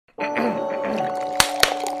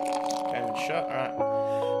shot. All right.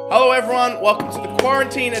 Hello, everyone. Welcome to the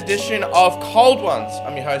quarantine edition of Cold Ones.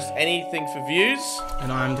 I'm your host, Anything for Views.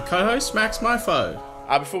 And I'm the co-host, Maxmoefoe.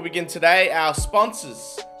 Before we begin today, our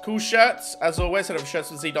sponsors. Cool Shirts. As always, head over to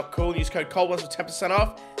shirtswithz.cool. Use code COLD1 for 10%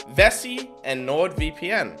 off. Vessi and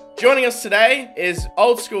NordVPN. Joining us today is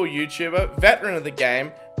old school YouTuber, veteran of the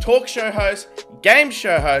game, talk show host, game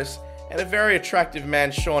show host, and a very attractive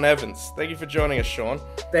man, Sean Evans. Thank you for joining us, Sean.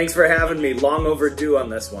 Thanks for having me. Long overdue on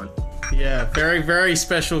this one. Yeah, very, very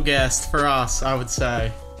special guest for us, I would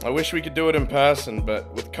say. I wish we could do it in person,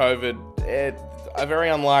 but with COVID, very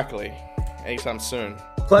unlikely anytime soon.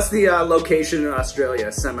 Plus the location in Australia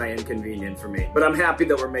is semi-inconvenient for me. But I'm happy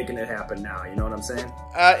that we're making it happen now, you know what I'm saying?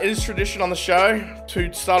 It is tradition on the show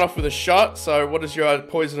to start off with a shot, so what is your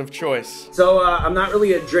poison of choice? So I'm not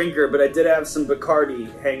really a drinker, but I did have some Bacardi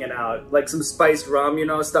hanging out. Like some spiced rum, you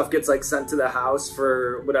know, stuff gets like sent to the house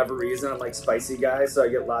for whatever reason. I'm like spicy guy, so I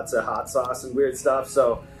get lots of hot sauce and weird stuff.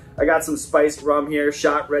 So I got some spiced rum here,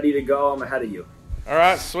 shot ready to go. I'm ahead of you. All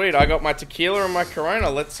right, sweet. I got my tequila and my Corona.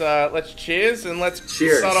 Let's cheers and let's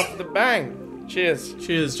start off with a bang. Cheers.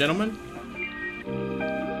 Cheers, gentlemen.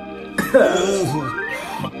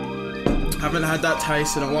 Haven't had that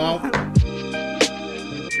taste in a while.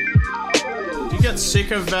 Do you get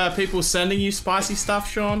sick of people sending you spicy stuff,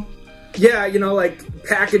 Sean? Yeah, you know, like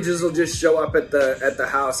packages will just show up at the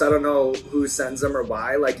house. I don't know who sends them or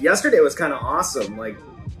why. Like yesterday was kind of awesome. Like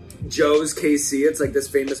Joe's KC, it's like this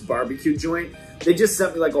famous barbecue joint. They just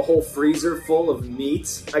sent me like a whole freezer full of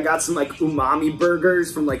meats. I got some like umami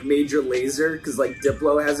burgers from like Major Lazer because like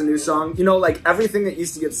Diplo has a new song. You know, like everything that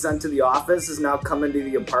used to get sent to the office is now coming to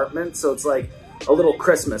the apartment. So it's like a little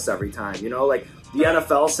Christmas every time, you know, like the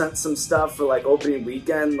NFL sent some stuff for like opening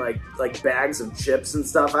weekend, like bags of chips and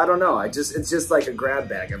stuff. I don't know. It's just like a grab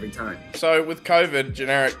bag every time. So with COVID,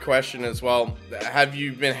 generic question as well, have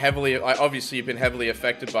you been obviously you've been heavily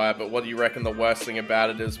affected by it, but what do you reckon the worst thing about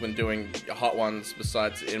it is when doing hot ones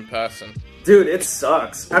besides in person? Dude, it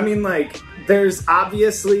sucks. I mean, like, there's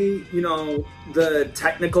obviously, you know, the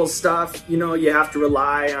technical stuff. You know, you have to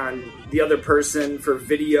rely on the other person for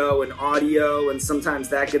video and audio, and sometimes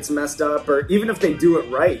that gets messed up. Or even if they do it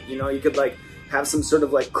right, you know, you could, like, have some sort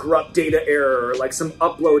of, like, corrupt data error or, like, some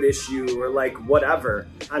upload issue or, like, whatever.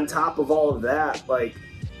 On top of all of that, like,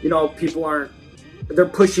 you know, people they're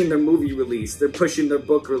pushing their movie release. They're pushing their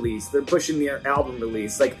book release. They're pushing their album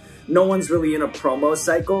release. Like, no one's really in a promo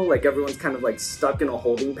cycle. Like, everyone's kind of like stuck in a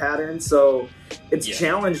holding pattern. So it's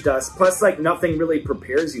challenged us. Plus, like, nothing really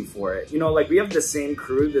prepares you for it. You know, like, we have the same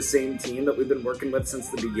crew, the same team that we've been working with since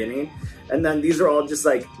the beginning. And then these are all just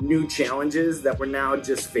like new challenges that we're now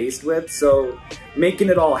just faced with. So making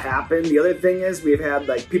it all happen. The other thing is we've had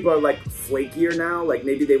like, people are like flakier now. Like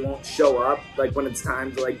maybe they won't show up like when it's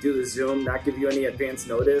time to like do the Zoom, not give you any advance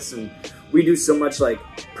notice. And we do so much like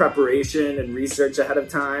preparation and research ahead of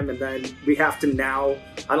time, and then we have to now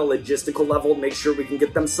on a logistical level make sure we can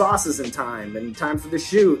get them sauces in time and time for the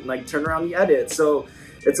shoot and like turn around the edit. So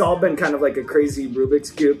it's all been kind of like a crazy Rubik's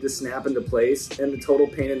Cube to snap into place and the total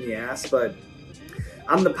pain in the ass. But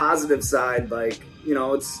on the positive side, like, you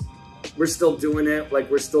know, we're still doing it,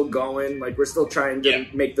 like we're still going, like we're still trying to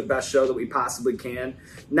make the best show that we possibly can.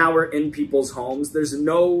 Now we're in people's homes. There's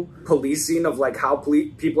no policing of like how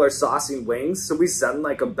people are saucing wings. So we send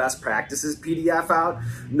like a best practices PDF out.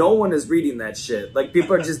 No one is reading that shit. Like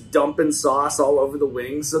people are just dumping sauce all over the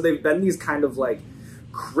wings. So they've been these kind of like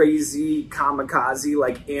crazy kamikaze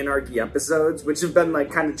like anarchy episodes, which have been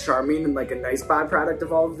like kind of charming and like a nice byproduct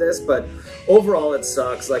of all of this. But overall it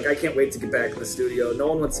sucks. Like I can't wait to get back in the studio. No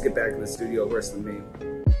one wants to get back in the studio worse than me.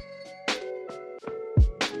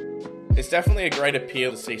 It's definitely a great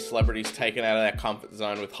appeal to see celebrities taken out of their comfort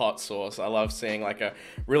zone with hot sauce. I love seeing like a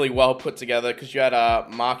really well put together, because you had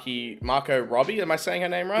Margot Robbie, am I saying her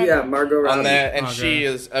name right? Yeah, Margot Robbie. On there, and she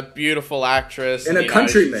is a beautiful actress. And a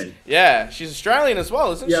countryman. She's Australian as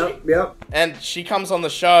well, isn't she? Yep. And she comes on the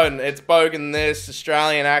show and it's bogan this,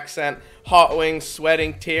 Australian accent, hot wings,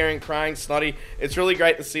 sweating, tearing, crying, snotty. It's really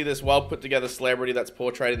great to see this well put together celebrity that's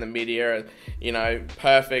portrayed in the media, you know,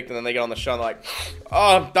 perfect, and then they get on the show and they're like,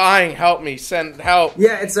 oh, I'm dying, help me, send help.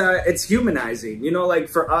 Yeah, it's humanizing. You know, like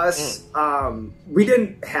for us, we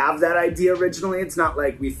didn't have that idea originally. It's not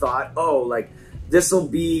like we thought, oh, like this will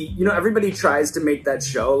be, you know, everybody tries to make that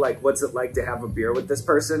show, like what's it like to have a beer with this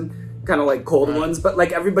person, kind of like Cold Ones, but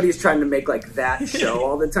like everybody's trying to make like that show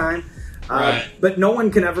all the time. But no one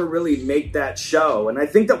can ever really make that show. And I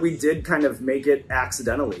think that we did kind of make it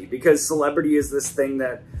accidentally, because celebrity is this thing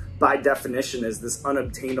that by definition is this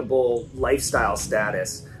unobtainable lifestyle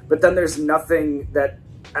status. But then there's nothing that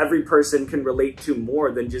every person can relate to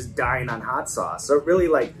more than just dying on hot sauce. So it really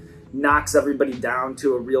like knocks everybody down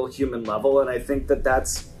to a real human level. And I think that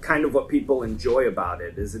that's kind of what people enjoy about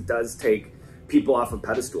it, is it does take people off a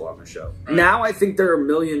pedestal on the show. Now I think there are a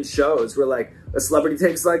million shows where like a celebrity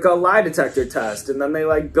takes like a lie detector test, and then they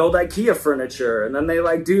like build IKEA furniture, and then they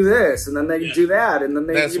like do this, and then they do that, and then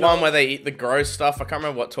they. There's one where they eat the gross stuff. I can't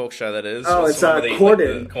remember what talk show that is. Oh, it's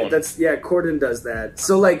Corden. Corden does that.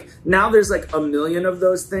 So like now there's like a million of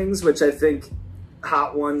those things, which I think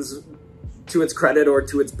Hot Ones, to its credit or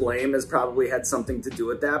to its blame, has probably had something to do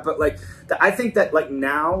with that. But like, I think that like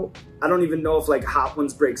now, I don't even know if like Hot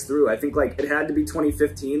Ones breaks through. I think like it had to be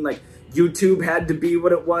 2015. Like YouTube had to be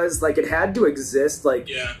what it was. Like it had to exist. Like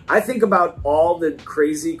I think about all the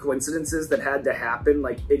crazy coincidences that had to happen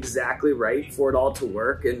like exactly right for it all to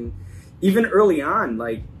work. And even early on,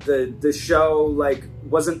 like the show like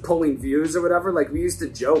wasn't pulling views or whatever. Like we used to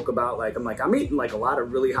joke about like, I'm eating like a lot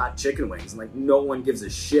of really hot chicken wings, and like no one gives a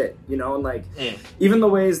shit, you know? And like even the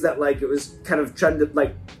ways that like it was kind of trying to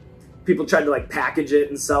like, people tried to like package it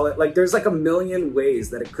and sell it. Like there's like a million ways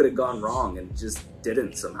that it could have gone wrong and just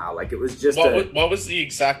didn't somehow. Like it was just what was the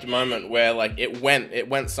exact moment where like it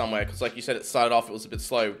went somewhere? Because like you said, it started off, it was a bit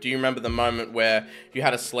slow. Do you remember the moment where you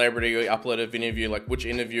had a celebrity or uploaded an interview? Like which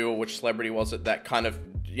interview or which celebrity was it that kind of,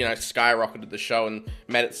 you know, skyrocketed the show and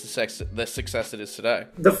made it the success it is today?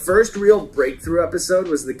 The first real breakthrough episode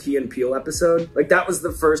was the Key and Peele episode. Like that was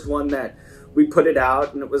the first one that we put it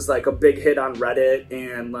out, and it was like a big hit on Reddit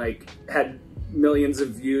and like had millions of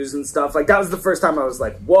views and stuff. Like that was the first time I was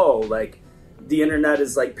like, whoa, like the internet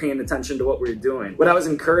is like paying attention to what we're doing. What I was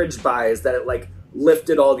encouraged by is that it like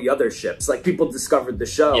lifted all the other ships. Like people discovered the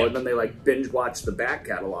show and then they like binge watched the back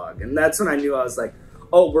catalog. And that's when I knew I was like,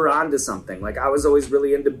 oh, we're onto something. Like I was always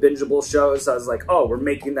really into bingeable shows. So I was like, oh, we're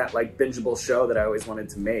making that like bingeable show that I always wanted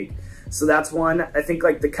to make. So that's one. I think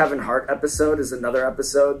like the Kevin Hart episode is another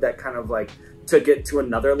episode that kind of like took it to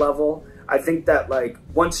another level. I think that like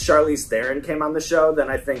once Charlize Theron came on the show, then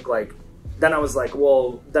I think like, then I was like,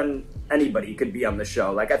 well, then anybody could be on the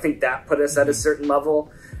show. Like I think that put us at a certain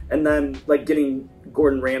level. And then like getting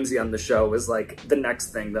Gordon Ramsay on the show was like the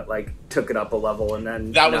next thing that like took it up a level. And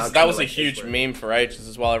then that was a huge meme for ages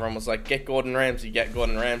as well. Everyone was like, get Gordon Ramsay.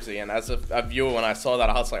 And as a viewer, when I saw that,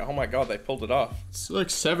 I was like, oh my god, they pulled it off. It's like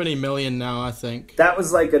 70 million now, I think. That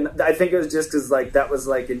was like I think it was just because like that was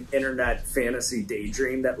like an internet fantasy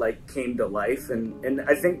daydream that like came to life. And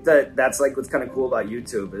I think that that's like what's kind of cool about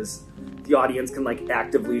YouTube is the audience can like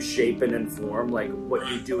actively shape and inform like what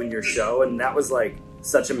you do in your show. And that was like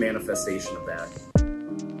such a manifestation of that.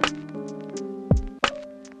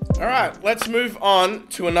 All right, let's move on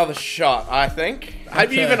to another shot, I think.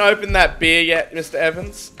 Have you even opened that beer yet, Mr.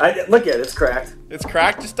 Evans? Look at it, it's cracked. It's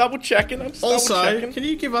cracked, just double checking. Can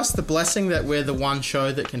you give us the blessing that we're the one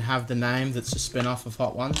show that can have the name that's a spin-off of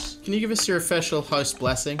Hot Ones? Can you give us your official host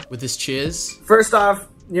blessing with this cheers? First off,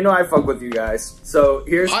 you know I fuck with you guys. So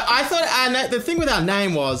here's... I thought the thing with our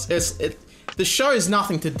name was... the show has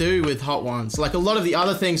nothing to do with Hot Ones. Like a lot of the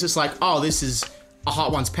other things, it's like, oh, this is a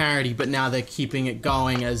Hot Ones parody, but now they're keeping it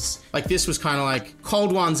going as like this was kind of like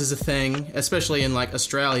Cold Ones is a thing, especially in like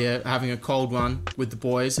Australia. Having a cold one with the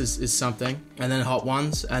boys is something, and then Hot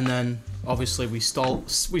Ones, and then obviously we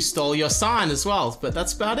stole your sign as well. But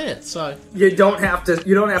that's about it. So you don't have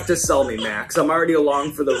to sell me, Max. I'm already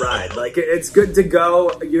along for the ride. Like it's good to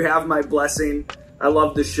go. You have my blessing. I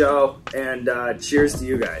love the show, and cheers to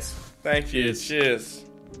you guys. Thank you. Cheers.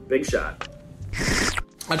 Big shot.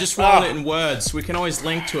 I just wrote it in words. We can always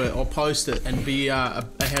link to it or post it and be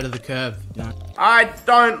ahead of the curve. You know? I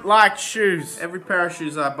don't like shoes. Every pair of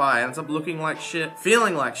shoes I buy ends up looking like shit,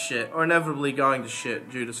 feeling like shit, or inevitably going to shit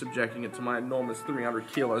due to subjecting it to my enormous 300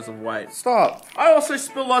 kilos of weight. Stop. I also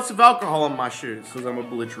spill lots of alcohol on my shoes because I'm a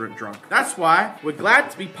belligerent drunk. That's why we're glad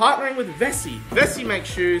to be partnering with Vessi. Vessi makes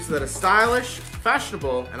shoes that are stylish,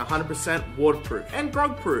 fashionable, and 100% waterproof and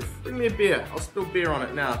grog-proof. Bring me a beer. I'll spill beer on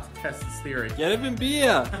it now to test this theory. Get him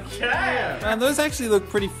beer. Okay. Man, those actually look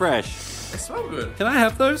pretty fresh. They smell good. Can I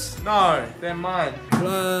have those? No, they're mine.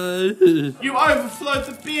 You overflowed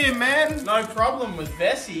the beer, man. No problem with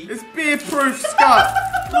Vessi. It's beer-proof, Scott.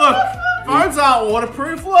 Look, phones aren't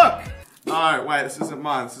waterproof. Look. Oh, wait, this isn't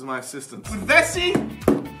mine. This is my assistant's. With Vessi,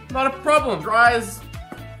 not a problem. Dry as...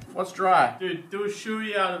 What's dry? Dude, do a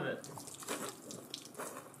shoey out of it.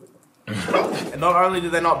 And not only do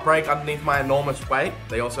they not break underneath my enormous weight,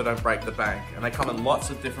 they also don't break the bank. And they come in lots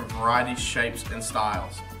of different varieties, shapes, and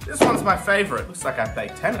styles. This one's my favorite. Looks like I play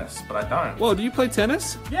tennis, but I don't. Whoa, do you play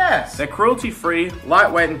tennis? Yes. They're cruelty-free,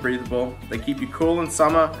 lightweight and breathable. They keep you cool in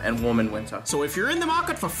summer and warm in winter. So if you're in the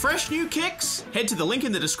market for fresh new kicks, head to the link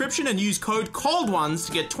in the description and use code COLDONES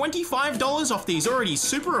to get $25 off these already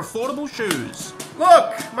super affordable shoes.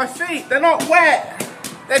 Look, my feet, they're not wet.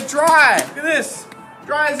 They're dry. Look at this.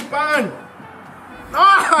 Dry as a bone.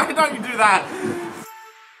 No, don't you do that.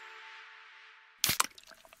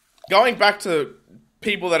 Going back to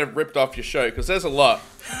people that have ripped off your show, because there's a lot.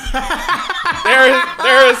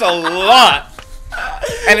 there is a lot.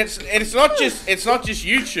 And it's not just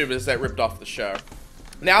YouTubers that ripped off the show.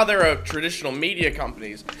 Now there are traditional media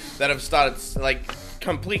companies that have started like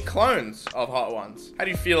complete clones of Hot Ones. How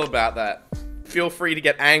do you feel about that? Feel free to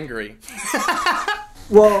get angry.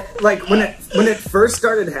 Well, like when it first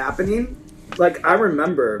started happening, like I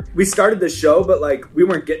remember we started the show, but like we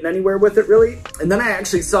weren't getting anywhere with it really. And then I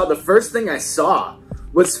actually saw the first thing I saw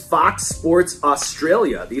was Fox Sports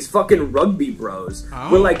Australia. These fucking rugby bros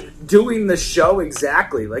were like doing the show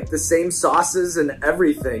exactly, like the same sauces and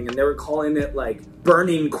everything, and they were calling it like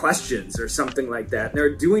burning questions or something like that. And they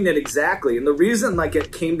were doing it exactly. And the reason like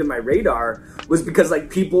it came to my radar was because like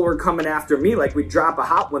people were coming after me. Like we'd drop a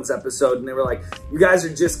Hot Ones episode and they were like, you guys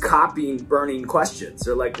are just copying burning questions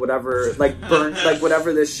or like whatever, like like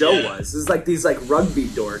whatever this show was. It's like these like rugby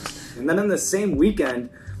dorks. And then in the same weekend,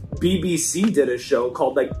 BBC did a show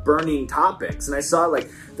called like Burning Topics, and I saw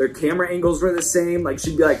like their camera angles were the same. Like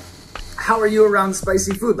she'd be like, how are you around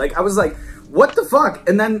spicy food? Like I was like, what the fuck?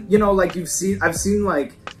 And then, you know, like I've seen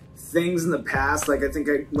like things in the past, like I think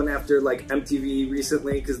I went after like MTV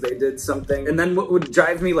recently because they did something. And then what would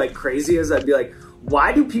drive me like crazy is I'd be like,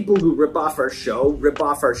 why do people who rip off our show rip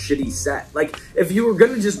off our shitty set? Like, if you were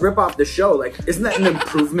gonna just rip off the show, like, isn't that an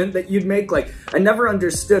improvement that you'd make? Like, I never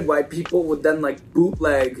understood why people would then, like,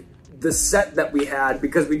 bootleg the set that we had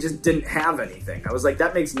because we just didn't have anything. I was like,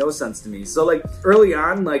 that makes no sense to me. So, like, early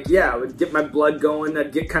on, like, yeah, I would get my blood going.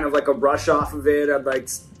 I'd get kind of, like, a rush off of it. I'd, like,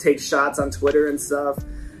 take shots on Twitter and stuff.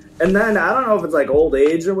 And then, I don't know if it's, like, old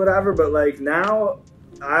age or whatever, but, like, now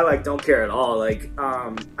I like don't care at all. Like,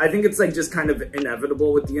 I think it's like just kind of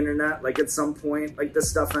inevitable with the internet. Like at some point, like this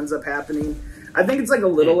stuff ends up happening. I think it's like a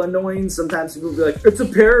little annoying. Sometimes people be like, it's a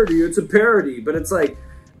parody, but it's like,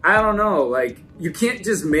 I don't know. Like you can't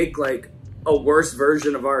just make like a worse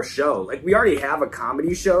version of our show. Like we already have a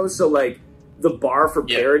comedy show. So like the bar for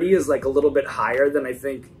parody is like a little bit higher than I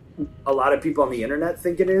think a lot of people on the internet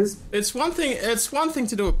think it is. It's one thing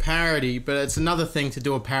to do a parody, but it's another thing to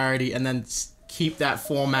do a parody and then keep that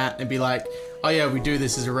format and be like, oh yeah, we do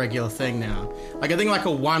this as a regular thing now. Like I think like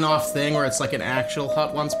a one-off thing where it's like an actual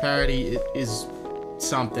Hot Ones parody is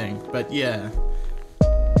something, but yeah.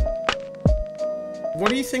 What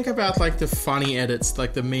do you think about like the funny edits,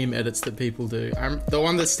 like the meme edits that people do? The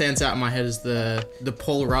one that stands out in my head is the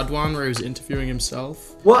Paul Rudd one where he was interviewing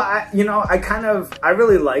himself. Well, I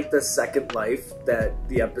really like the second life that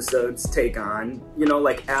the episodes take on. You know,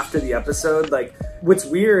 like after the episode, like what's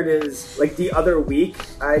weird is like the other week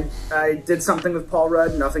I did something with Paul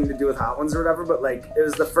Rudd, nothing to do with Hot Ones or whatever, but like it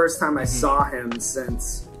was the first time I saw him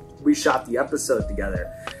since we shot the episode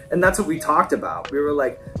together. And that's what we talked about. We were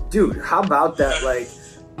like, dude, how about that? Like,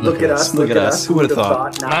 look at us. Who would have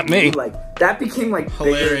thought? Not me. Like, that became like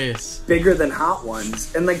bigger than Hot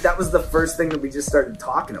Ones. And like, that was the first thing that we just started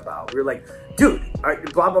talking about. We were like, dude,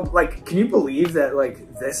 blah, blah, like, can you believe that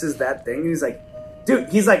like, this is that thing? And he's like, dude,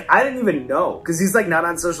 he's like, I didn't even know. Cause he's like not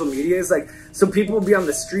on social media. He's like, so people will be on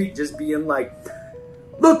the street just being like,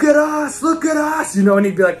 look at us, you know, and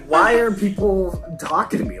he'd be like, why are people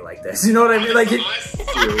talking to me like this? You know what I mean? Like,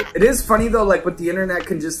 it is funny though, like what the internet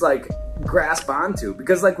can just like grasp onto,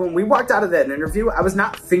 because like when we walked out of that interview, I was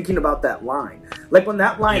not thinking about that line. Like when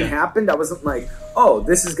that line happened, I wasn't like, oh,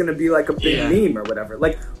 this is gonna be like a big meme or whatever.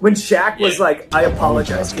 Like when Shaq was like, I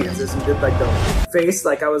apologize, Kansas, and did like the face,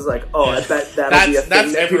 like I was like, oh, I bet that'll be a thing.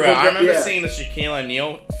 That's everywhere. I remember seeing the Shaquille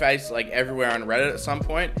O'Neal face like everywhere on Reddit at some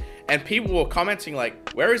point. And people were commenting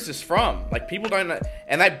like, where is this from? Like, people don't know.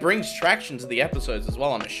 And that brings traction to the episodes as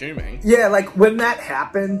well, I'm assuming. Yeah, like, when that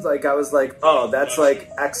happened, like, I was like, oh, that's, like,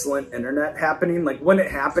 excellent internet happening. Like, when it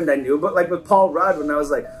happened, I knew. But, like, with Paul Rudd, when I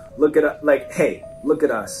was like, look at, like, hey, look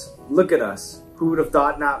at us. Look at us. Who would have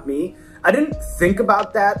thought not me? I didn't think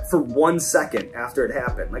about that for 1 second after it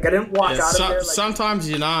happened. Like, I didn't walk out of there like... Sometimes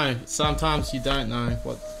you know. Sometimes you don't know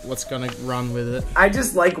what's gonna run with it. I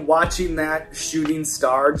just like watching that shooting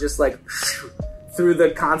star just, like, through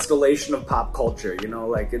the constellation of pop culture, you know?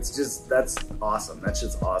 Like, it's just... That's awesome. That's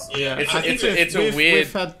just awesome. Yeah, it's a weird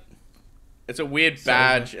It's a weird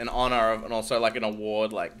badge and honor, and also like an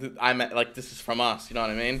award. Like like this is from us. You know what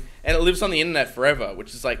I mean? And it lives on the internet forever,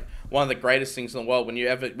 which is like one of the greatest things in the world. When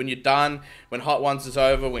you're done, when Hot Ones is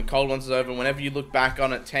over, when Cold Ones is over, whenever you look back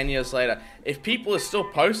on it 10 years later, if people are still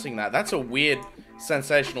posting that, that's a weird,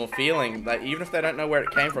 sensational feeling. That even if they don't know where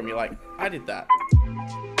it came from, you're like, I did that.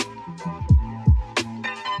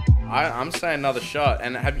 I'm saying another shot.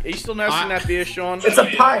 And are you still noticing that beer, Sean? It's a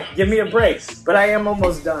pint. Give me a break. But I am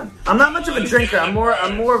almost done. I'm not much of a drinker. I'm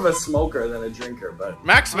more of a smoker than a drinker. But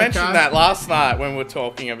Max mentioned that last night when we were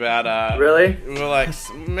talking about. Really? We were like,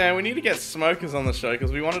 man, we need to get smokers on the show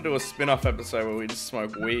because we want to do a spin-off episode where we just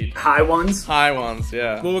smoke weed. High ones? High ones,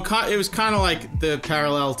 yeah. Well, it was kind of like the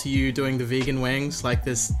parallel to you doing the vegan wings. Like,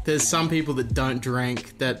 there's some people that don't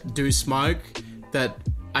drink that do smoke that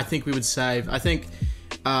I think we would save. I think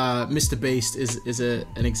Mr. Beast is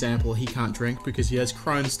an example. He can't drink because he has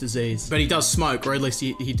Crohn's disease, but he does smoke, or at least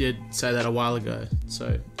he did say that a while ago.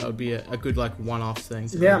 So that would be a good like one-off thing.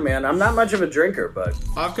 Yeah, man, I'm not much of a drinker, but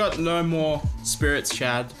I've got no more spirits,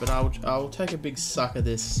 Chad. But I'll take a big suck of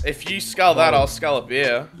this. If you scull that, I'll scull a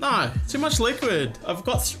beer. No, too much liquid. I've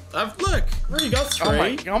already got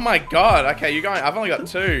 3. Oh my god. Okay, you're going. I've only got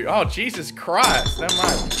 2. Oh Jesus Christ. Never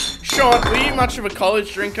mind. Sean, were you much of a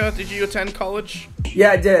college drinker? Did you attend college?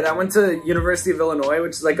 Yeah, I did. I went to University of Illinois,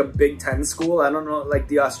 which is like a Big Ten school. I don't know what like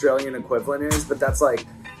the Australian equivalent is, but that's like,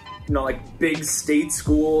 you know, like big state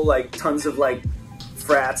school, like tons of like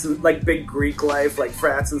frats and like big Greek life, like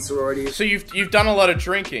frats and sororities. So you've done a lot of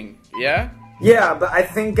drinking, yeah? Yeah, but I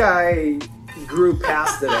think I grew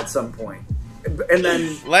past it at some point. And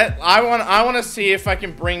then I want to see if I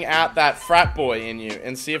can bring out that frat boy in you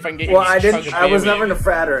and see if I can get you. Well, I was never in a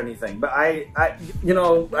frat or anything, but I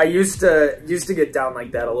used to get down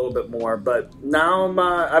like that a little bit more, but now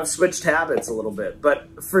I've switched habits a little bit.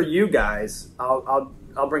 But for you guys, I'll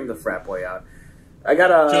bring the frat boy out. I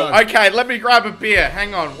gotta. Okay, let me grab a beer.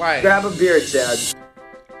 Hang on, wait. Grab a beer, Chad.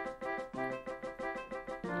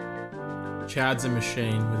 Chad's a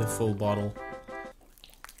machine with a full bottle.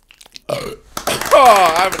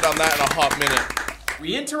 Oh, I haven't done that in a hot minute.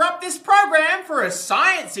 We interrupt this program for a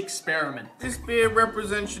science experiment. This beer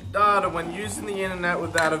represents your data when using the internet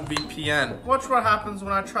without a VPN. Watch what happens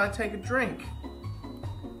when I try to take a drink.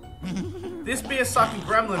 This beer-sucking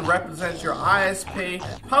gremlin represents your ISP,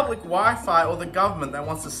 public Wi-Fi, or the government that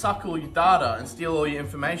wants to suck all your data and steal all your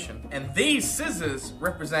information. And these scissors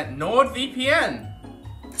represent NordVPN.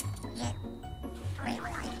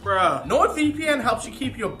 Bruh. NordVPN helps you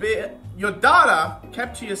keep your data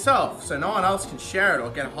kept to yourself so no one else can share it or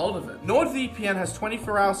get a hold of it. NordVPN has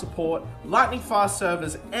 24-hour support, lightning-fast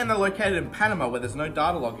servers, and they're located in Panama where there's no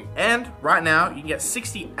data logging. And right now, you can get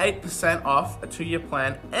 68% off a 2-year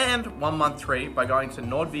plan and 1 month free by going to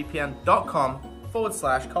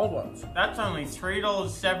nordvpn.com/cold ones. That's only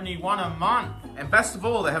 $3.71 a month. And best of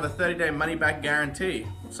all, they have a 30-day money-back guarantee.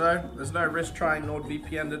 So there's no risk trying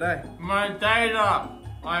NordVPN today. My data.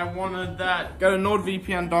 I wanted that. Go to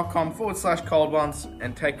nordvpn.com/cold ones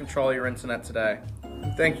and take control of your internet today.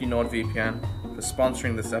 And thank you, NordVPN, for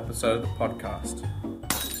sponsoring this episode of the podcast.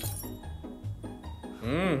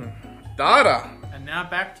 Data. And now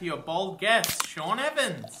back to your bold guest, Sean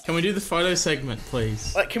Evans. Can we do the photo segment,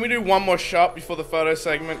 please? Can we do one more shot before the photo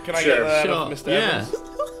segment? Can I get that of Mr. Evans?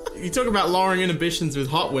 You talk about lowering inhibitions with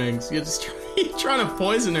hot wings. You're just trying to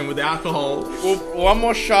poison him with alcohol. Well, one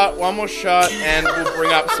more shot, and we'll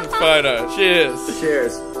bring up some photos. Cheers.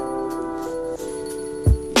 Cheers.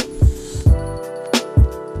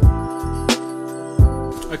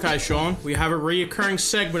 Okay, Sean, we have a reoccurring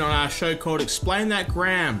segment on our show called Explain That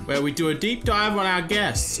Gram, where we do a deep dive on our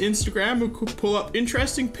guests' Instagram and pull up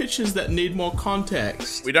interesting pictures that need more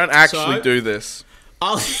context. We don't actually do this.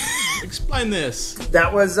 I'll explain this.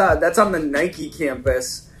 That's on the Nike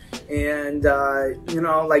campus. And,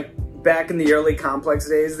 like back in the early Complex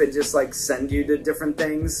days, they just like send you to different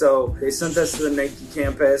things. So they sent us to the Nike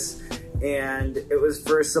campus and it was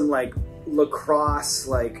for some like lacrosse,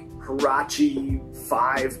 like Hirachi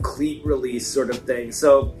 5 cleat release sort of thing.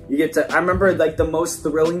 So I remember like the most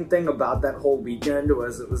thrilling thing about that whole weekend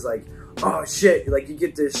was it was like, oh shit, like you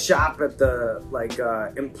get to shop at the like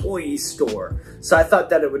employee store. So I thought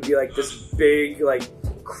that it would be like this big like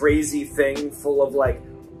crazy thing full of like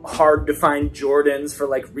hard to find Jordans for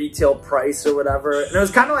like retail price or whatever. And it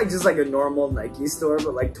was kind of like just like a normal Nike store,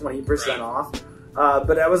 but like 20% off.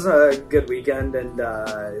 But that was a good weekend, and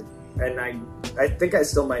I I think I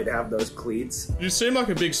still might have those cleats. You seem like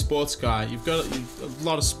a big sports guy. You've got a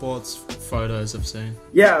lot of sports photos I've seen.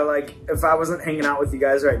 Yeah, like if I wasn't hanging out with you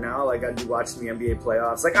guys right now, like I'd be watching the NBA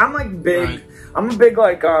playoffs. Like I'm like big. Right. I'm a big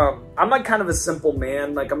like I'm like kind of a simple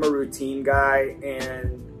man. Like I'm a routine guy,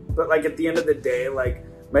 but like at the end of the day, like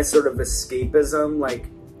my sort of escapism, like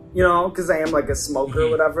because I am like a smoker or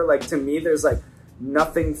whatever. Like to me, there's like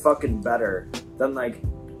nothing fucking better than like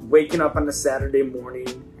waking up on a Saturday morning,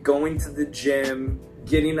 going to the gym,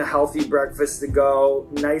 getting a healthy breakfast to go,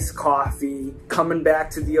 nice coffee, coming back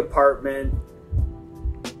to the apartment,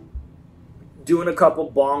 doing a couple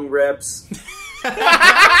bong rips,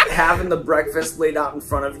 having the breakfast laid out in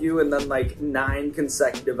front of you, and then like 9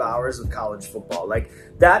 consecutive hours of college football. Like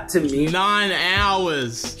that to me, 9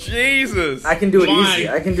 hours. Jesus. I can do it easy.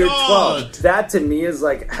 I can do it God. 12. That to me is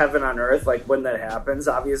like heaven on earth. Like when that happens,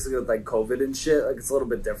 obviously with like COVID and shit, like it's a little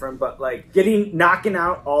bit different. But like knocking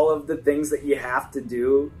out all of the things that you have to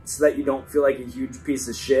do so that you don't feel like a huge piece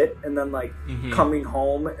of shit, and then like coming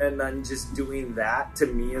home and then just doing that to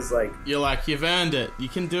me is like you've earned it. You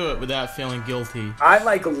can do it without feeling guilty. I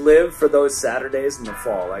like live for those Saturdays in the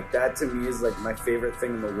fall. Like that to me is like my favorite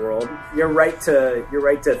thing in the world. You're right to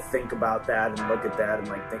think about that and look at that and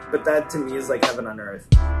like think, but that to me is like heaven on earth.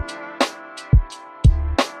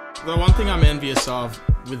 The one thing I'm envious of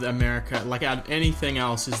with America, like out of anything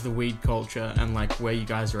else, is the weed culture and like where you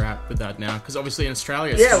guys are at with that now. Because obviously in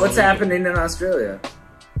Australia, it's what's happening in Australia?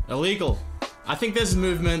 Illegal. I think there's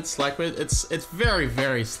movements like it's very,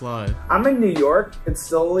 very slow. I'm in New York. It's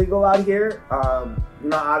still illegal out here.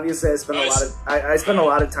 Obviously I spent I spent a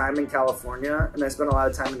lot of time in California, and I spent a lot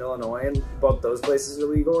of time in Illinois, and both those places are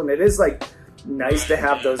legal. And it is like nice to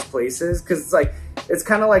have those places, because it's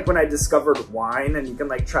kind of like when I discovered wine, and you can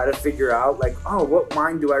like try to figure out like, oh, what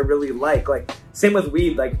wine do I really like? Like same with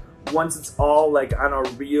weed. Like once it's all like on a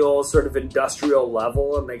real sort of industrial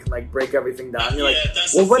level, and they can like break everything down, you're like,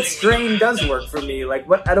 well, what strain does work for me? Like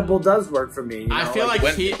what edible does work for me? I feel like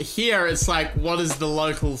here it's like, what does the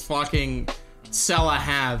local fucking seller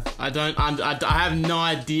have? I have no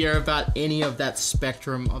idea about any of that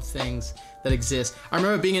spectrum of things that exist. I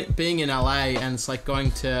remember being in LA, and it's like going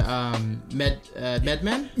to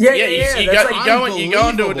MedMen. You go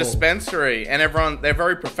into a dispensary, and they're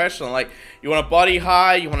very professional. Like you want a body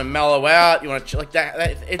high, you want to mellow out, you want to like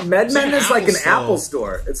that. MedMen is like an Apple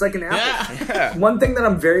store. It's like an Apple. Yeah. One thing that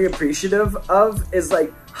I'm very appreciative of is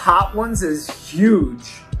like Hot Ones is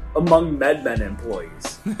huge among MedMen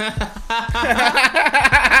employees.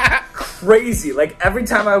 Crazy. Like every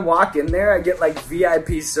time I walk in there, I get like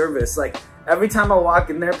VIP service. Like every time I walk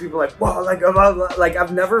in there, people are like, whoa, like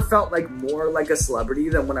I've never felt like more like a celebrity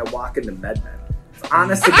than when I walk into MedMen.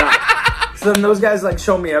 Honest to God. So then those guys like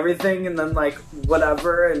show me everything, and then like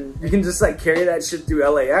whatever, and you can just like carry that shit through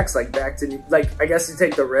LAX, like back to like, I guess you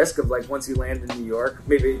take the risk of like once you land in New York,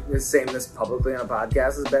 maybe saying this publicly on a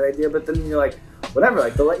podcast is a bad idea, but then you're like, whatever,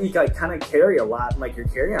 like they'll let you like kind of carry a lot in like your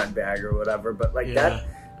carry-on bag or whatever, but like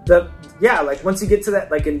like once you get to that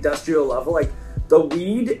like industrial level, like the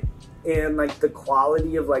weed and like the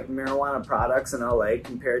quality of like marijuana products in LA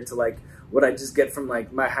compared to like what I just get from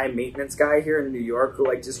like my high maintenance guy here in New York, who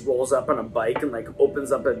like just rolls up on a bike and like opens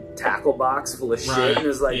up a tackle box full of shit and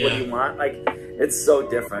is like, what do you want? Like it's so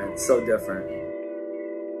different. It's so different.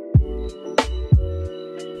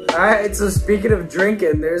 Alright, so speaking of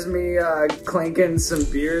drinking, there's me clanking some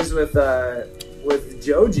beers with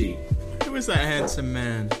Joji. Who is that handsome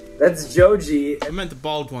man? That's Joji. I meant the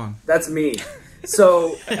bald one. That's me.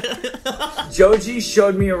 So, Joji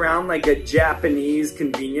showed me around like a Japanese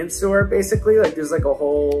convenience store, basically. Like, there's like a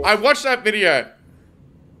whole... I watched that video.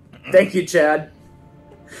 Thank you, Chad.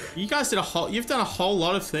 You guys you've done a whole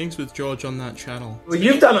lot of things with George on that channel. Well,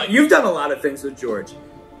 you've done a lot of things with George.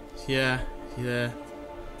 Yeah.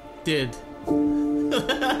 Did. No,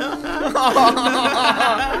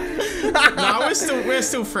 we're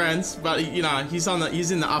still friends, but you know he's in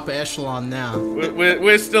the upper echelon now.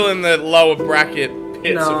 We're still in the lower bracket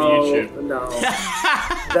pits of YouTube. No,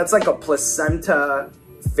 that's like a placenta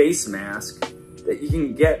face mask that you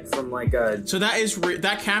can get from like a... So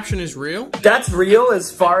that caption is real? That's real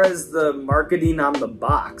as far as the marketing on the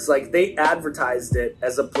box. Like, they advertised it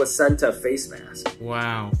as a placenta face mask.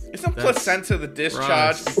 Wow. Isn't placenta the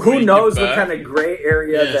discharge? Who knows what kind of gray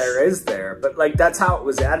area there is there, but like that's how it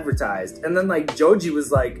was advertised. And then like Joji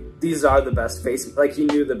was like, these are the best face... Like, he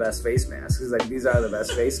knew the best face masks. He's like, these are the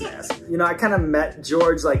best face masks. You know, I kind of met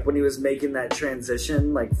George like when he was making that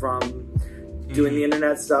transition, like from doing the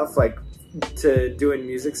internet stuff, like to doing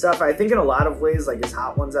music stuff. I think in a lot of ways, like his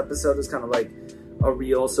Hot Ones episode is kind of like a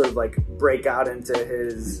real sort of like breakout into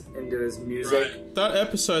his music. That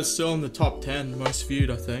episode's still in the top 10 most viewed,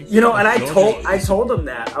 I think. You know, and I told him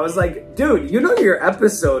that. I was like, dude, you know your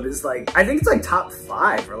episode is like, I think it's like top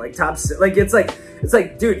 5 or like top 6. Like it's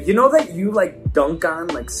like, dude, you know that you like dunk on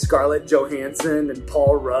like Scarlett Johansson and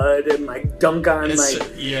Paul Rudd and like dunk on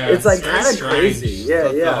it's like kind of crazy.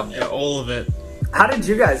 Yeah, all of it. How did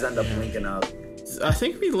you guys end up linking up? I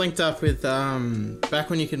think we linked up with back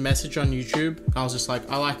when you could message on YouTube. I was just like,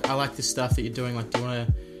 I like this stuff that you're doing. Like, do you want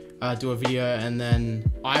to do a video? And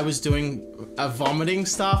then I was doing a vomiting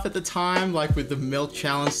stuff at the time, like with the milk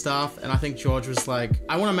challenge stuff. And I think George was like,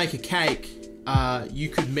 I want to make a cake. You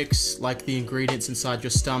could mix like the ingredients inside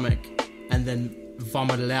your stomach and then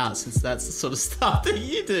vomit it out, since that's the sort of stuff that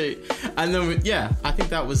you do. And then I think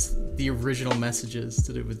that was the original messages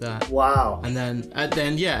to do with that. Wow. And then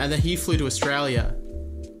he flew to Australia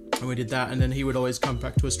and we did that, and then he would always come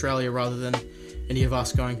back to Australia rather than any of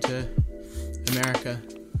us going to America.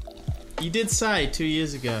 You did say 2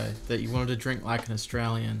 years ago that you wanted to drink like an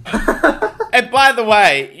Australian. And by the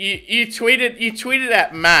way, you tweeted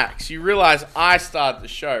at Max. You realize I started the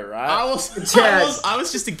show, right? I was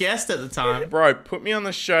just a guest at the time. Bro, put me on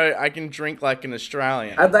the show. I can drink like an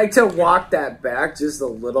Australian. I'd like to walk that back just a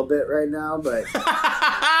little bit right now, but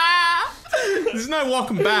there's no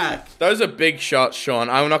walking back. Those are big shots, Sean.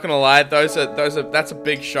 I'm not gonna lie. That's a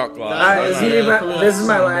big shot glass. This is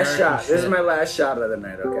my last shot. This is my last shot of the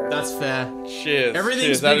night. Okay. That's fair. Cheers.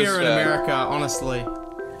 Everything's bigger in America, honestly.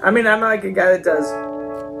 I mean, I'm like a guy that does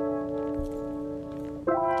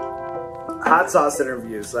hot sauce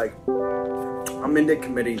interviews. Like, I'm into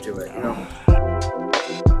committing to it, you know?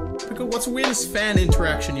 What's the weirdest fan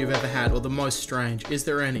interaction you've ever had, or the most strange? Is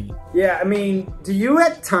there any? Yeah, I mean, do you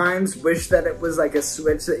at times wish that it was like a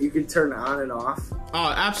switch that you could turn on and off?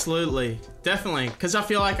 Oh, absolutely. Definitely. Because I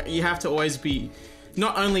feel like you have to always be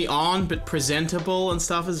not only on, but presentable and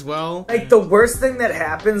stuff as well. Like, the worst thing that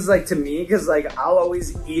happens, like, to me, because, like, I'll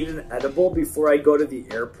always eat an edible before I go to the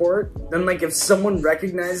airport. Then, like, if someone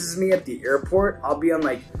recognizes me at the airport, I'll be on,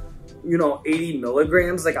 like, 80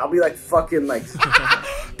 milligrams. Like, I'll be, like, fucking, like,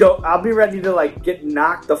 I'll be ready to, like, get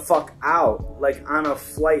knocked the fuck out, like, on a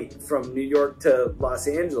flight from New York to Los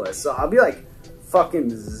Angeles. So I'll be, like, fucking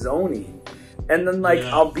zoning. And then, like,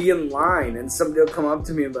 I'll be in line, and somebody will come up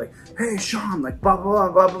to me and be like, hey, Sean, like, blah, blah,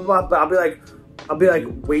 blah, blah, blah, blah. I'll be like,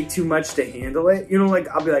 way too much to handle it. You know, like,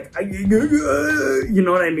 I'll be like, you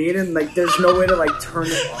know what I mean? And, like, there's no way to, like, turn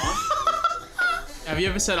it off. Have you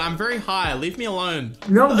ever said, I'm very high, leave me alone?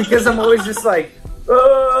 No, because I'm always just like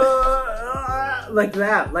that.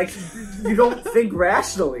 Like, you don't think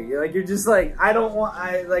rationally. Like, you're just like,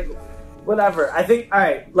 whatever. I think,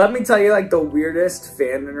 alright, let me tell you, like, the weirdest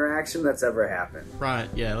fan interaction that's ever happened. Right,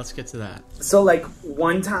 yeah, let's get to that. So, like,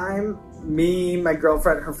 one time, me, my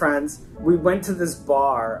girlfriend, her friends, we went to this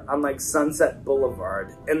bar on, like, Sunset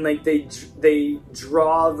Boulevard, and, like, they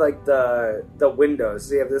draw, like, the windows,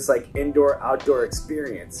 so you have this, like, indoor-outdoor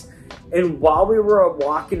experience. And while we were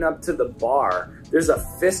walking up to the bar, there's a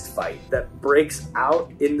fist fight that breaks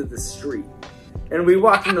out into the street. And we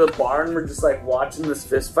walk into the bar and we're just like watching this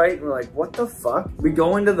fist fight and we're like, what the fuck? We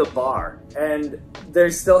go into the bar and they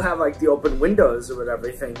still have like the open windows or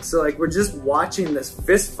whatever thing. So like we're just watching this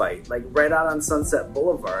fist fight like right out on Sunset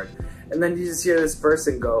Boulevard. And then you just hear this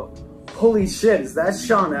person go, holy shit, is that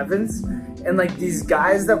Sean Evans? And like these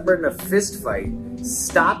guys that were in a fist fight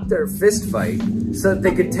stopped their fist fight so that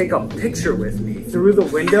they could take a picture with me through the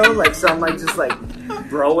window. Like, so I'm like just like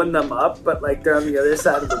broing them up, but like they're on the other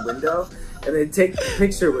side of the window. And they take a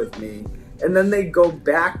picture with me, and then they go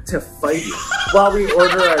back to fighting while we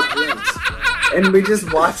order our drinks. And we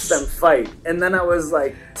just watch them fight. And then I was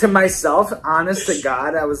like, to myself, honest to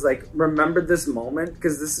God, I was like, remember this moment,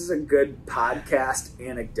 because this is a good podcast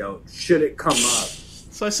anecdote, should it come up.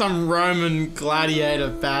 It's like some Roman gladiator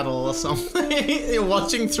battle or something. You're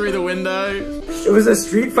watching through the window. It was a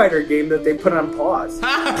Street Fighter game that they put on pause.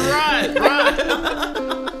 right.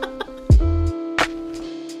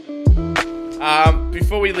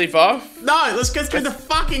 Before we leave off... No, let's get through the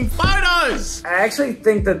fucking photos! I actually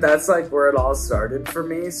think that that's like where it all started for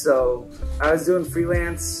me. So I was doing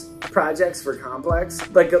freelance projects for Complex.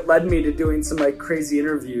 Like it led me to doing some like crazy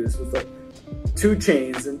interviews with like 2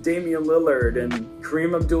 Chainz and Damian Lillard and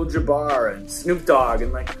Kareem Abdul-Jabbar and Snoop Dogg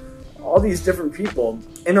and like all these different people.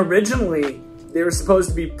 And originally they were supposed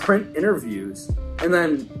to be print interviews. And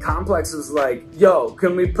then Complex was like, yo,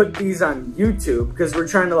 can we put these on YouTube? Because we're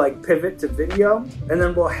trying to like pivot to video. And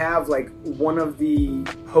then we'll have like one of the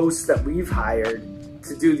hosts that we've hired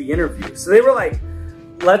to do the interview. So they were like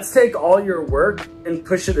let's take all your work and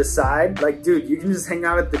push it aside. Like, dude, you can just hang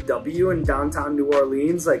out at the W in downtown New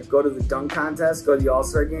Orleans, like go to the dunk contest, go to the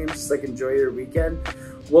All-Star games, just like enjoy your weekend.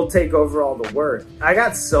 We'll take over all the work. I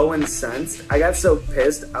got so incensed. I got so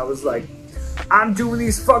pissed. I was like, I'm doing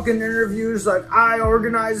these fucking interviews. Like, I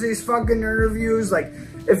organize these fucking interviews. Like,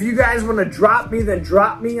 if you guys want to drop me, then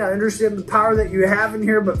drop me. I understand the power that you have in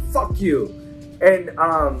here, but fuck you. And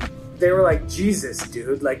they were like, Jesus,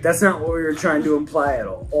 dude. Like, that's not what we were trying to imply at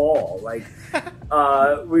all. Like,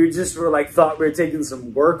 we just were like, thought we were taking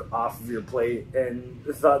some work off of your plate and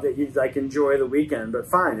thought that you'd like enjoy the weekend. But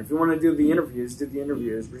fine, if you want to do the interviews, do the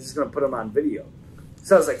interviews. We're just going to put them on video.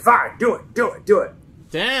 So I was like, fine, do it.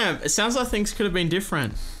 Damn, it sounds like things could have been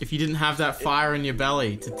different if you didn't have that fire in your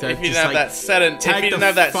belly to if you didn't have that set of nuts. If you don't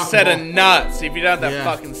have that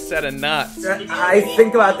fucking set of nuts. I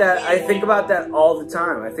think about that. I think about that all the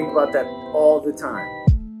time.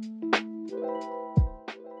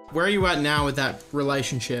 Where are you at now with that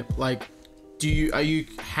relationship? Like, are you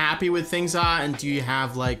happy with things are, and do you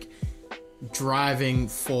have like driving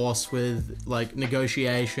force with like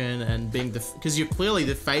negotiation and being because you're clearly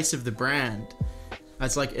the face of the brand.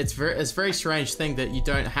 It's like it's a very strange thing that you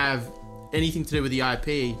don't have anything to do with the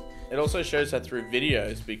IP. It also shows that through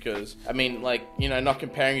videos because, I mean, like, you know, not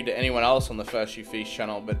comparing you to anyone else on the First You Feast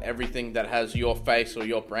channel, but everything that has your face or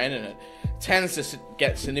your brand in it tends to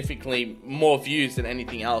get significantly more views than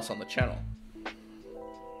anything else on the channel.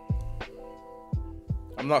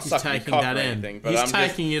 I'm not sucking your cock or anything, but I'm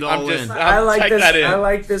taking it all in. I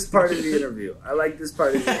like this part of the interview.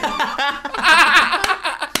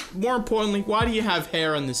 More importantly, why do you have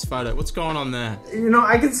hair in this photo? What's going on there? You know,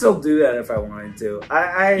 I could still do that if I wanted to.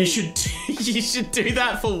 You should do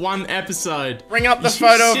that for one episode. Bring up the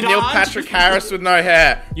photo of Neil Patrick Harris with no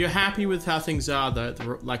hair. You're happy with how things are, though,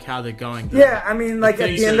 like how they're going. Though. Yeah, I mean, like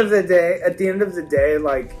at the end of the day,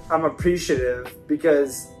 like I'm appreciative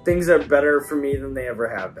because things are better for me than they ever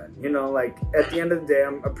have been. You know, like at the end of the day,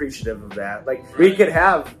 I'm appreciative of that. Like we could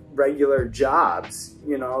have regular jobs,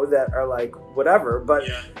 you know, that are like whatever, but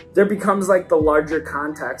there becomes like the larger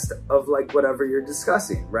context of like whatever you're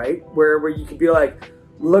discussing, right? Where you could be like,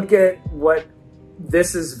 look at what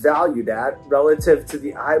this is valued at relative to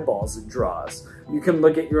the eyeballs it draws. You can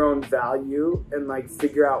look at your own value and like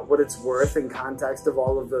figure out what it's worth in context of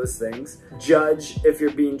all of those things. Judge if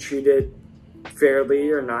you're being treated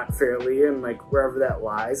fairly or not fairly, and like wherever that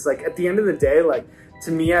lies. Like at the end of the day, like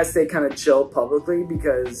to me, I stay kind of chill publicly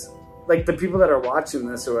because like the people that are watching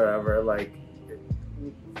this or whatever, like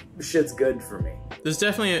shit's good for me. There's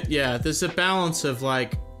definitely there's a balance of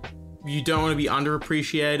like you don't want to be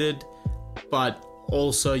underappreciated, but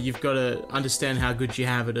also you've got to understand how good you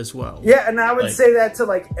have it as well. Yeah, and I would say that to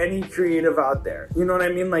like any creative out there. You know what I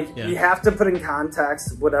mean? Like you have to put in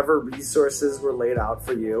context whatever resources were laid out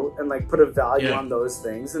for you and like put a value on those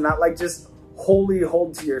things and not like just wholly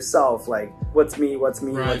hold to yourself like what's me.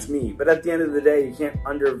 But at the end of the day, you can't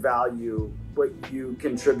undervalue what you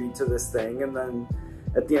contribute to this thing, and then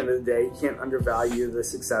at the end of the day, you can't undervalue the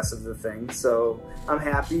success of the thing. So I'm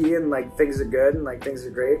happy and like things are good and like things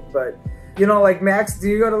are great. But you know, like Max, do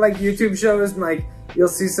you go to like YouTube shows and like you'll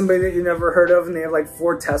see somebody that you never heard of and they have like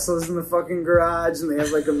 4 Teslas in the fucking garage and they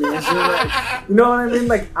have like a mansion? Like, you know what I mean?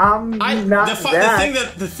 Like I'm not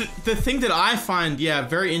that. The thing that I find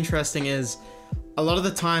very interesting is a lot of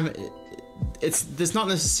the time there's not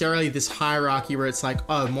necessarily this hierarchy where it's like,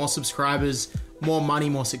 oh, more subscribers, more money,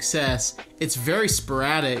 more success. It's very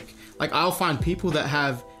sporadic. Like I'll find people that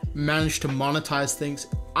have managed to monetize things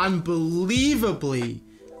unbelievably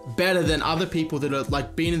better than other people that are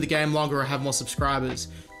like been in the game longer or have more subscribers,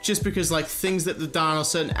 just because like things that they've done or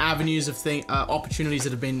certain avenues of opportunities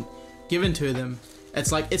that have been given to them.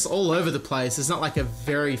 It's like it's all over the place. It's not like a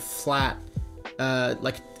very flat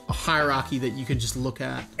like a hierarchy that you can just look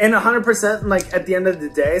at. And 100%, like at the end of the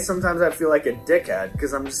day, sometimes I feel like a dickhead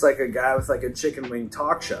because I'm just like a guy with like a chicken wing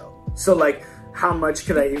talk show. So like how much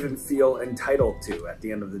could I even feel entitled to at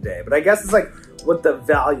the end of the day? But I guess it's like what the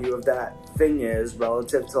value of that thing is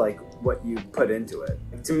relative to like what you put into it.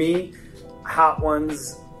 To me, Hot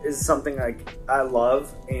Ones is something like I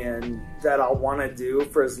love and that I'll want to do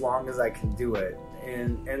for as long as I can do it.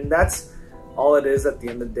 And that's all it is at the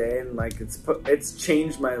end of the day. And like it's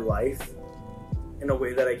changed my life in a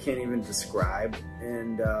way that I can't even describe.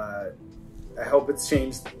 And I hope it's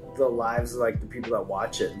changed the lives of like the people that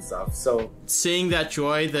watch it and stuff. So seeing that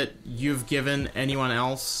joy that you've given anyone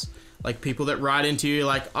else, like people that write into you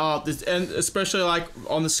like, oh, and especially like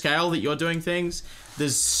on the scale that you're doing things,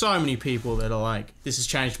 there's so many people that are like, this has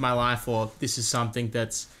changed my life, or this is something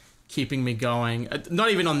that's keeping me going.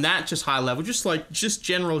 Not even on that, just high level, just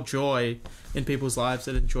general joy in people's lives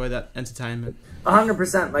that enjoy that entertainment.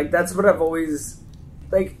 100%. Like, that's what I've always,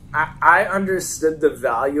 like, I understood the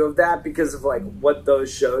value of that because of, like, what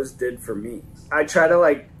those shows did for me. I try to,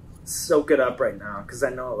 like, soak it up right now because I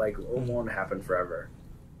know, like, it won't happen forever.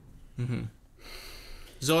 Mm-hmm.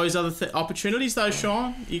 There's always other opportunities though,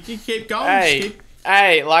 Sean. You can keep going.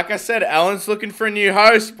 Hey, like I said, Alan's looking for a new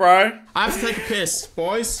host, bro. I have to take a piss,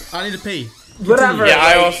 boys. I need to pee. Whatever. Yeah,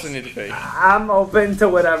 like, I also need to pee. I'm open to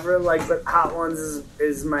whatever, like, but Hot Ones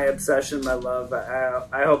is my obsession, my love.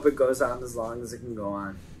 I hope it goes on as long as it can go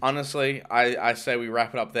on. Honestly, I say we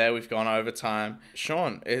wrap it up there. We've gone over time.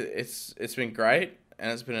 Sean, it's been great,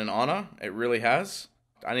 and it's been an honor. It really has.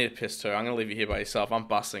 I need a piss too. I'm going to leave you here by yourself. I'm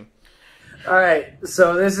bussing. All right,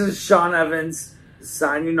 so this is Sean Evans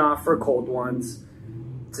signing off for Cold Ones.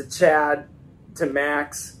 To Chad, to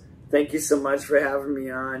Max, thank you so much for having me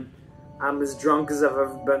on. I'm as drunk as I've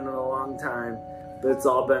ever been in a long time, but it's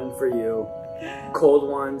all been for you. Cold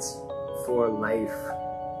Ones for life.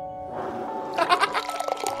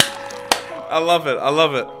 I love it.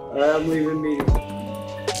 I'm leaving meeting.